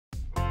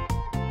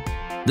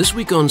This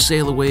week on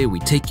SailAway, we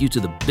take you to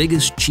the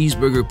biggest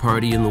cheeseburger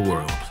party in the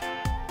world.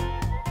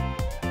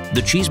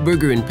 The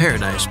Cheeseburger in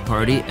Paradise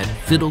party at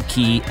Fiddle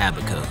Cay,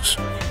 Abacos.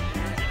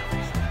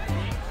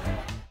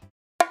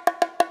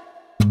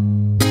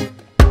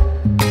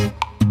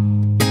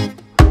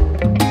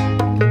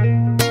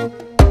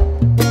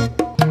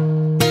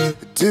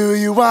 Do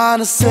you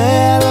wanna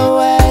sail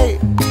away?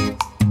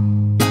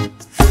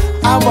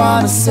 I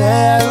wanna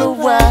sail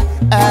away.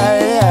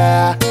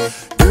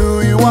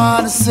 Do you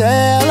wanna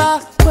sail away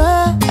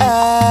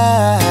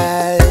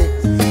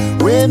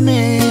with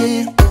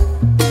me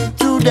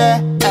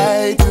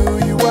today?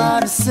 Do you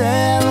wanna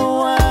sail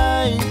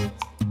away?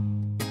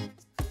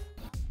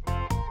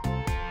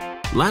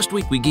 Last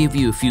week we gave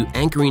you a few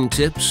anchoring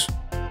tips.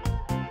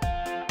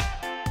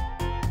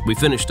 We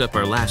finished up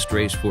our last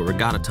race for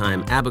Regatta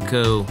Time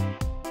Abaco,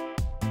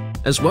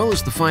 as well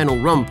as the final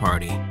rum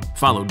party,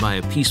 followed by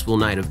a peaceful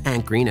night of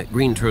anchoring at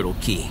Green Turtle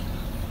Key.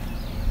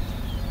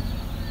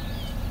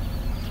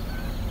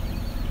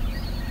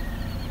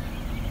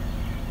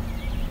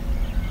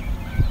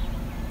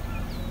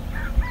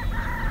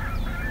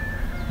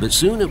 But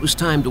soon it was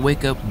time to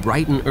wake up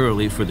bright and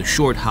early for the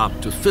short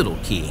hop to Fiddle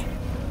Cay,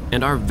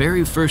 and our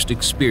very first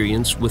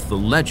experience with the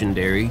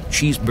legendary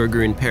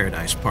Cheeseburger in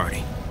Paradise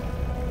party.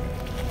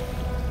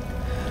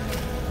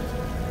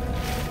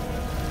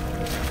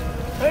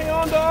 Hang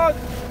on, dog!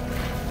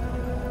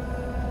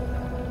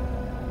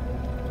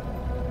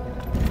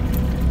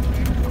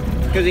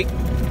 Cookie,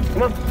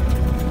 come on.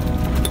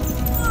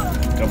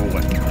 Good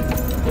boy.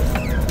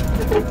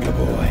 Good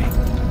boy.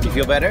 You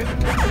feel better?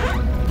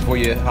 Before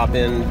you hop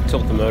in,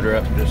 tilt the motor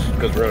up, just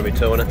because we're going to be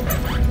towing it.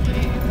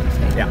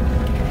 Yeah.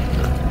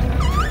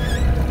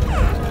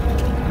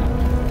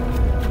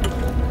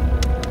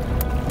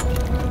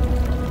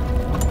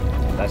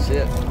 That's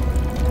it.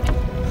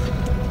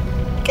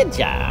 Good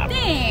job.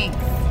 Thanks.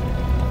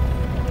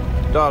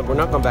 Dog, we're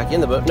not going back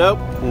in the boat. Nope.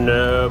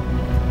 Nope.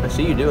 I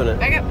see you doing it.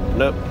 Back up.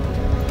 Nope.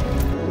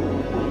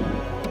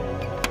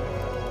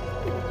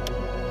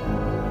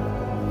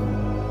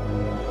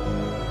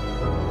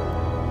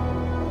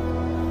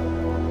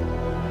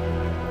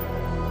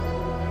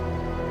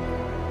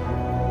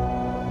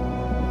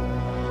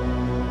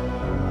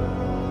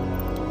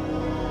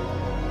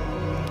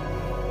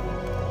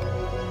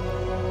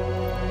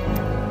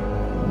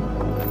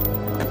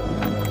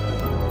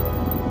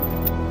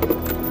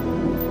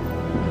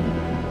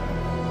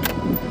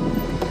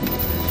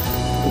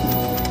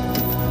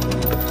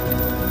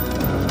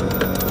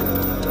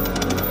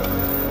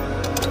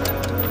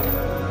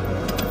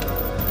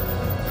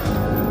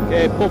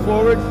 Okay, pull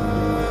forward.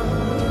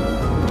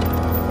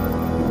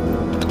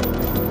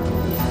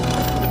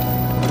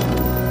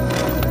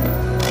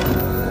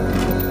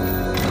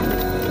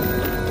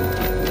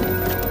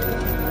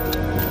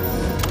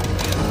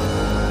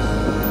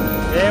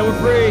 Yeah, we're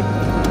free.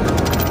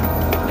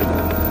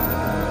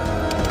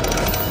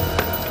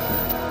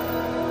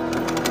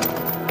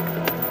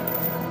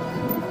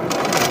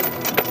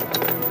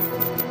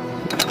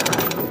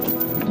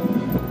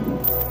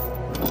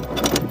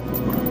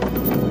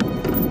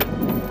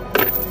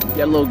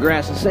 Got a little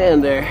grass and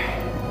sand there.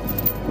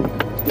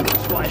 Let's get the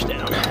splash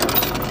down.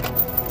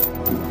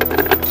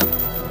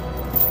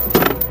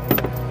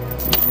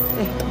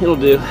 It'll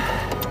do.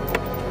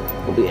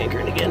 We'll be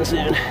anchoring again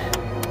soon.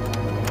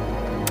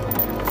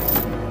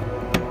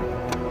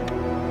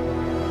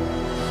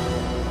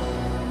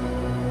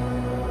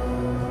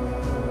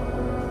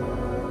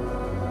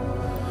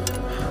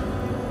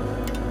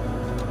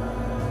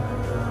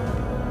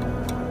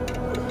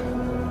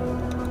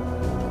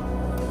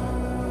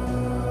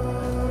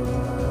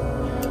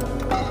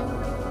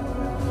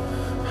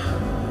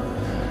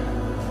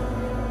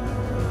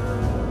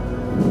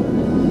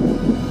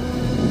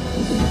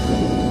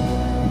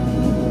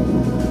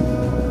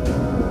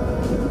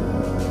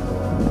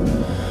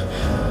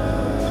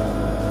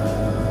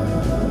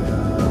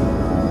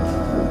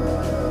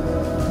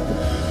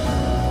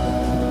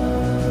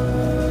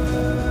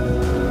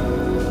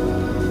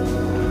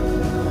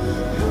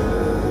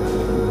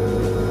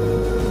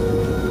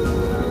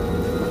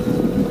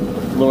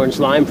 Lauren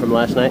slime from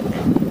last night.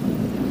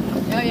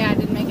 Oh yeah, I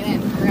didn't make it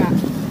in. Forgot.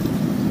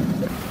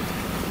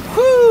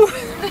 Woo!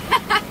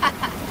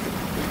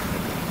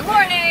 Good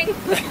morning.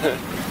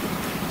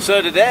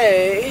 So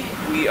today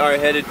we are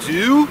headed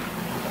to.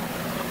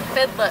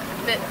 Fiddle.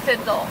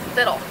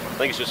 I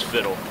think it's just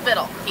Fiddle.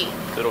 Fiddle Cay.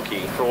 Fiddle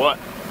Cay. For what?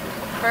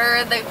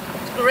 For the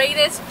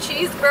greatest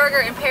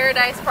cheeseburger in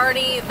paradise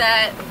party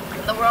that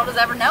the world has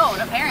ever known,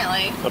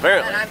 apparently.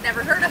 Apparently. That I've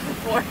never heard of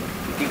before.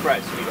 Keep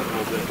right, speed up a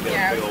little bit. We got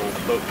Yeah. a big old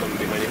boat coming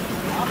behind you.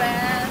 Oh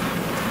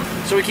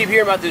man. So we keep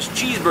hearing about this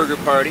cheeseburger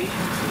party,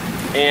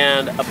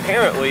 and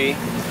apparently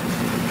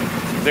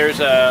there's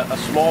a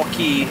small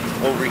key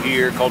over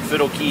here called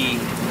Fiddle Cay,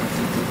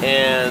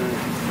 and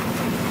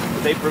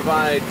they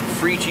provide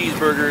free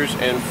cheeseburgers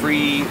and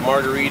free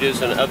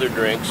margaritas and other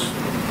drinks.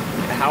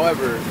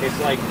 However, it's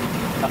like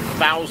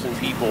 1,000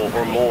 people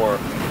or more,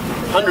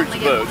 hundreds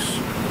of boats,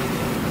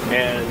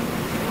 and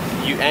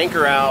you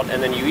anchor out,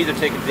 and then you either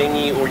take a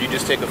dinghy or you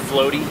just take a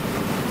floaty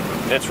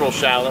that's real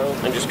shallow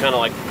and just kind of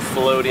like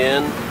float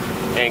in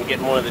and get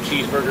one of the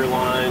cheeseburger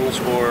lines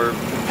or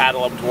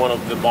paddle up to one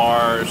of the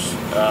bars.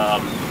 I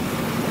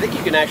think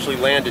you can actually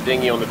land a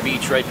dinghy on the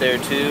beach right there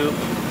too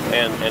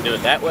and do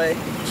it that way.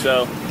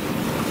 So,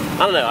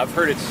 I don't know, I've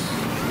heard it's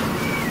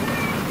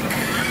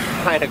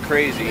kind of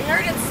crazy. We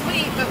heard it's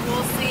sweet, but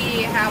we'll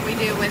see how we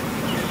do with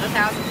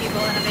 1,000 people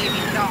and a baby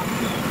and a dog.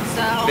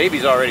 So,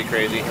 baby's already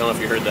crazy. I don't know if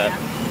you heard that.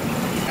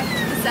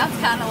 Yeah. It sounds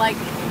kind of like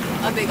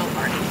a big old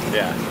party.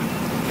 Yeah.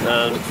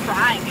 We'll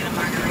try and get a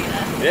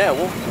margarita. Yeah,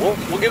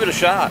 we'll give it a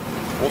shot.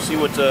 We'll see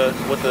what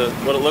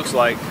it looks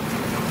like.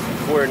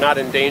 If we're not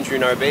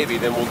endangering our baby,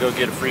 then we'll go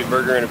get a free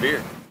burger and a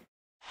beer.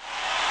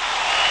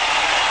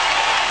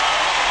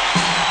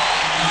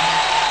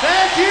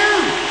 Thank you.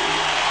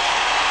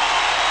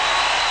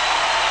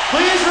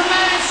 Please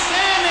remain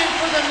standing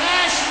for the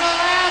national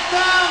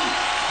anthem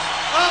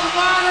of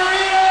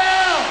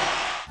Margaritaville.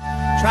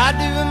 Tried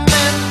to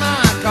amend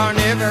my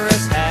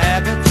carnivorous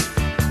habits.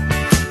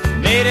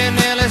 Made it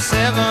nearly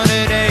 70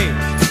 days.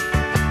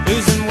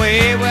 Losing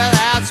weight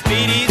without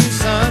speed, eating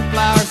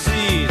sunflower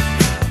seeds.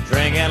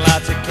 Drinking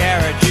lots of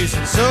carrot juice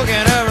and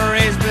soaking over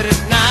rays. But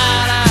at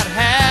night I'd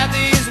have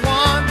these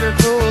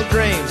wonderful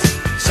dreams.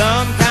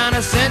 Some kind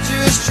of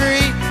sensuous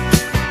treat.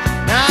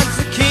 Not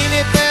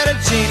zucchini,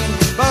 fettuccine,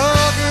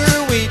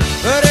 bulgur wheat,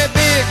 but a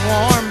big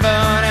warm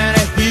bun and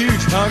a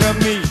huge hunk of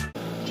meat.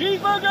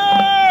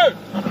 Cheeseburger!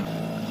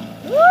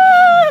 Woo!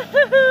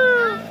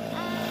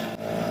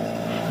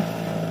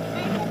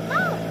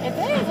 It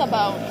is a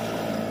boat.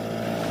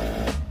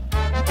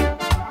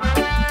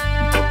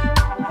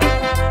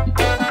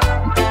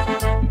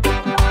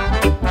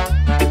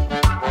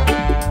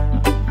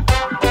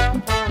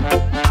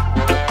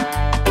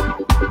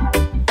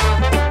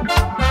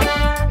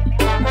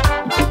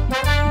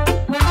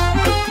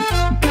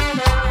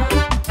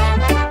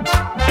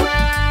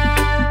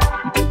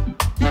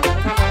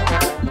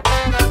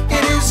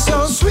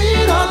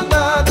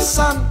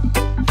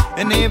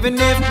 And even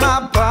if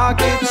my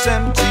pocket's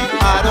empty,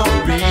 I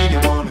don't really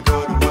want to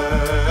go to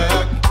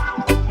work.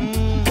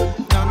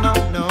 No, no,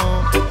 no.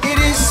 It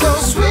is so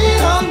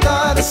sweet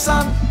under the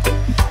sun.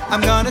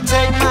 I'm gonna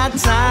take my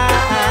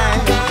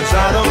time, 'cause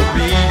I don't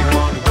really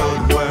want to go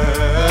to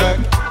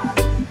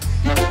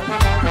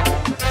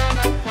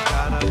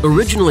work.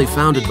 Originally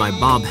founded by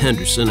Bob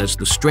Henderson as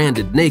the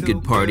Stranded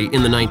Naked Party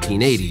in the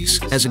 1980s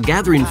as a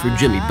gathering for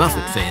Jimmy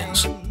Buffett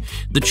fans,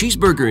 the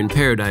Cheeseburger in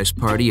Paradise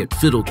Party at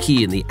Fiddle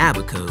Cay in the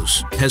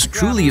Abacos has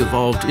truly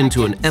evolved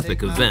into an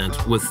epic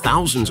event with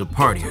thousands of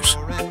partiers.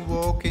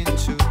 Walk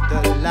into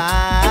the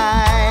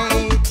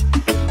light.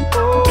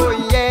 Oh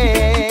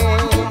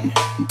yeah.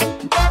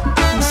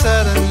 And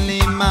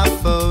suddenly my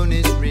phone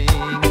is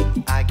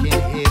ringing. I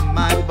can hear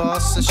my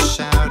boss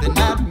shouting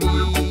at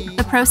me.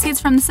 The proceeds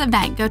from this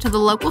event go to the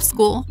local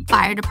school,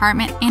 fire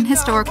department, and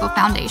historical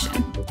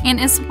foundation,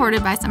 and is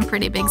supported by some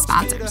pretty big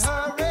sponsors.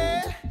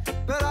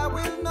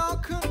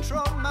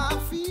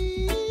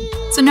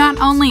 So not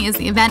only is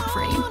the event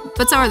free,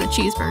 but so are the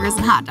cheeseburgers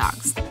and hot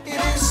dogs. It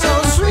is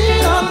so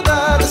sweet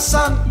under the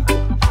sun.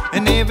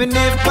 And even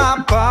if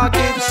my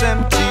pocket's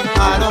empty,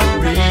 I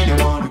don't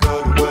really want to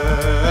go to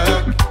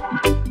work.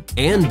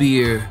 And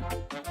beer,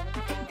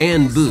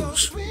 and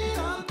booze.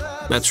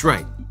 That's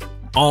right,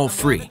 all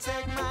free.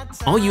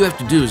 All you have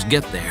to do is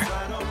get there.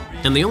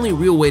 And the only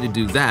real way to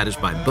do that is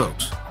by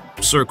boat.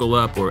 Circle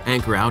up or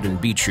anchor out and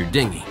beach your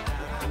dinghy.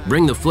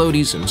 Bring the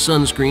floaties and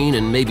sunscreen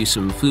and maybe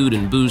some food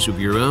and booze of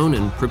your own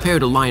and prepare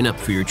to line up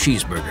for your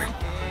cheeseburger.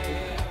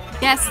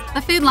 Yes,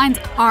 the food lines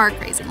are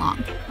crazy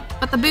long,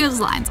 but the booze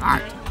lines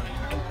aren't.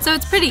 So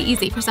it's pretty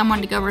easy for someone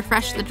to go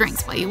refresh the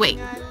drinks while you wait.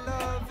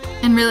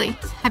 And really,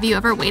 have you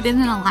ever waited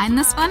in a line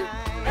this fun?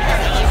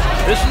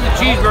 This is the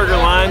cheeseburger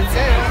line.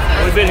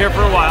 We've been here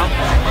for a while.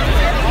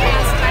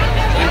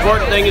 The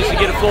important thing is to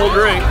get a full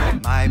drink.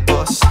 My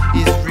boss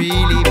is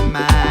really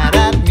mad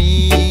at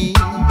me.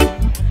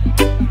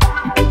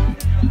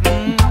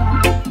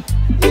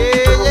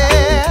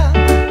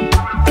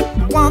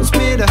 Wants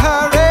me to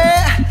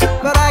hurry,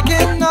 but I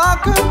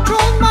cannot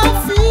control my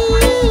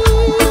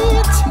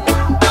feet.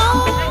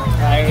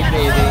 Hey,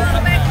 baby.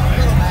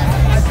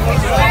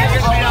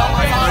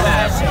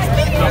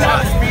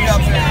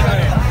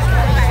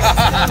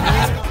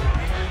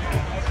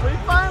 We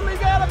finally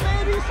got a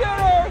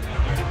babysitter.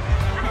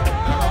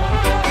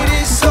 It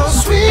is so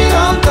sweet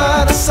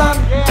under the sun.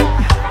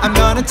 I'm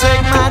gonna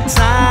take my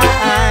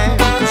time,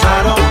 'cause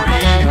I don't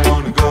really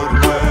want to go to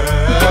work.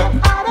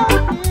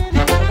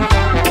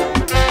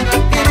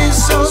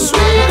 So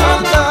sweet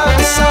under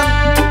the sun.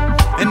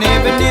 And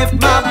even if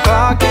my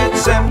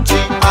pocket's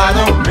empty, I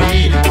don't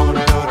really want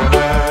to go to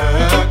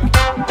work.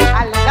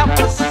 I love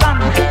the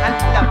sun, I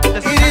love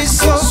the sun. It is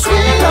so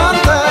sweet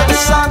under the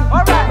sun.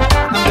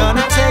 I'm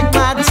gonna take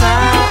my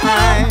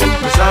time,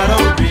 'cause I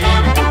don't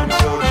really want to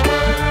go to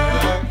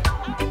work.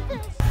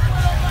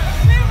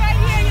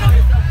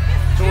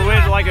 So we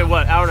waited like a,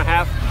 what, hour and a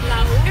half?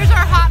 Here's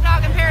our hot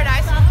dog in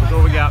paradise. That's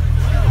what we got.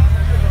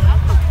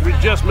 We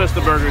just missed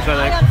the burgers, I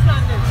think.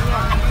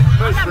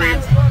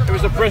 It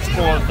was the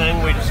principle of the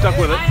thing. We just stuck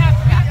with it.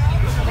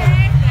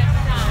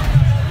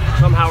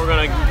 Somehow we're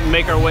going to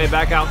make our way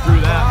back out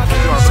through that.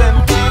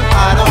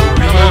 I don't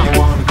really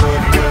want to go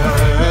to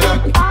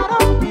work.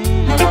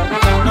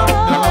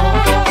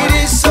 It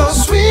is so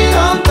sweet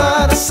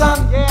under the sun.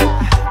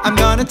 I'm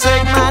gonna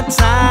take my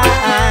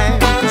time,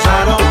 'cause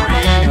I don't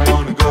really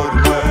want to go to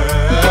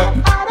work.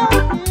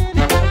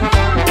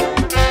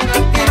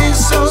 It is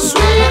so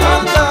sweet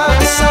under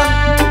the sun.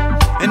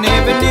 And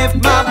even if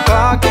my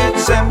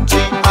pocket's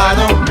empty, I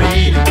don't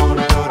really want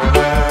to go to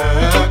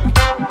work.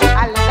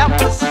 I love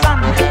the sun,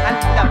 I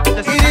love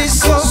the sun. It is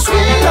so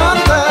sweet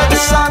under the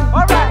sun.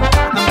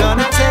 I'm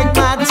gonna take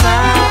my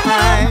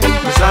time,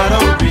 'cause I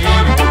don't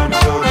really want to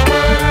go to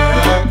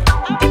work.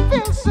 I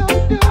feel so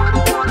good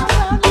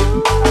around you.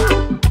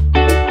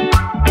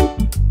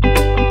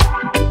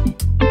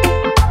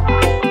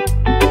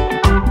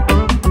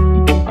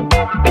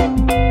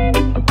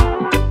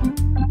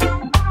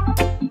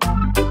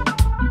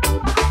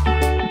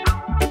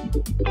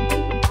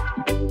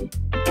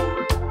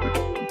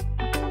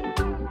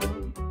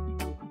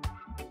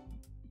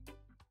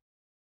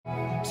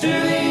 To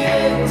the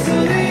ends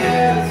of the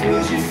earth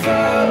would you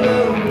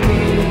follow